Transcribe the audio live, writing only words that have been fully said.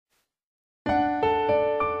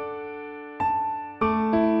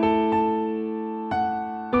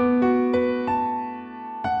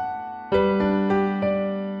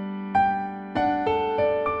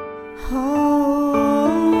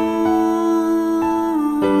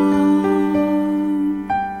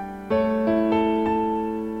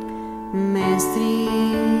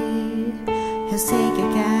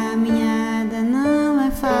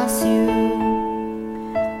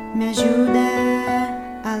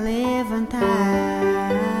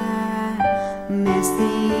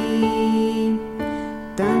Mestre,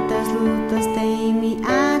 tantas lutas têm me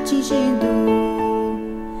atingido,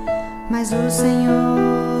 mas o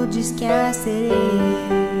Senhor diz que as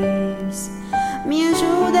tereis. Me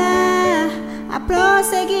ajuda a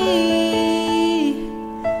prosseguir,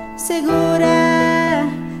 segura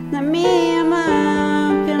na minha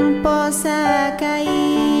mão que eu não possa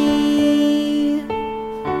cair.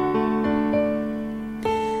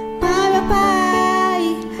 Pai, meu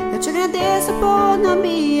Pai, eu te agradeço por não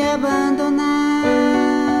me abandonar.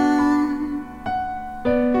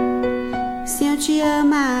 Se eu te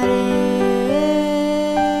amarei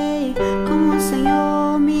como o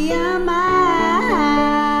Senhor me ama.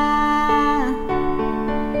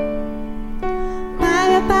 Pai,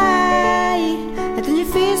 meu Pai, é tão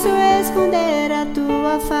difícil esconder a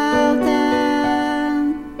tua falta.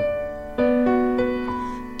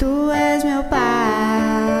 Tu és meu Pai.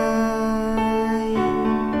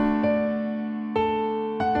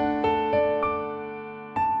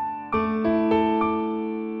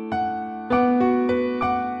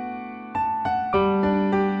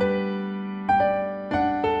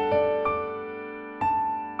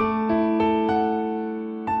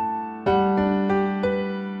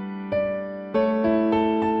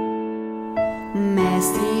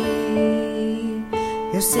 Mestre,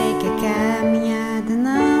 eu sei que a caminhada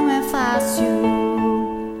não é fácil.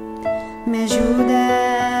 Me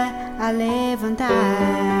ajuda a levantar.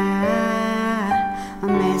 Oh,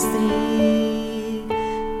 mestre,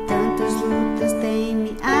 tantas lutas têm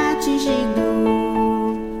me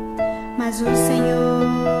atingido, mas o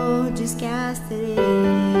Senhor diz que as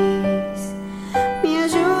tereis. Me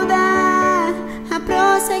ajuda a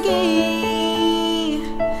prosseguir,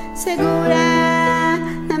 segura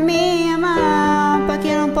na minha mão para que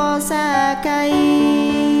eu não possa cair.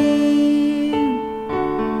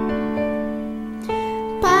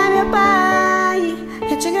 Pai, meu Pai,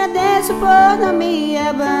 eu te agradeço por não me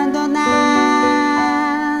abandonar.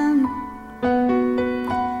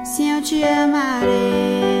 Se eu te amarei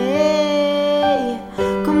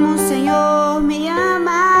como o Senhor me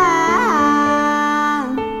ama.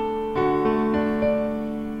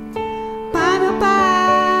 Pai, meu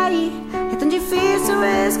Pai, é tão difícil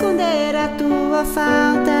esconder a tua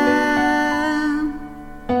falta.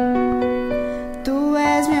 Tu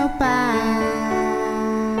és meu Pai.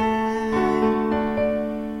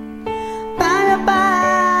 Pai, meu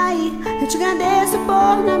Pai, eu te agradeço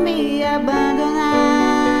por não me abandonar.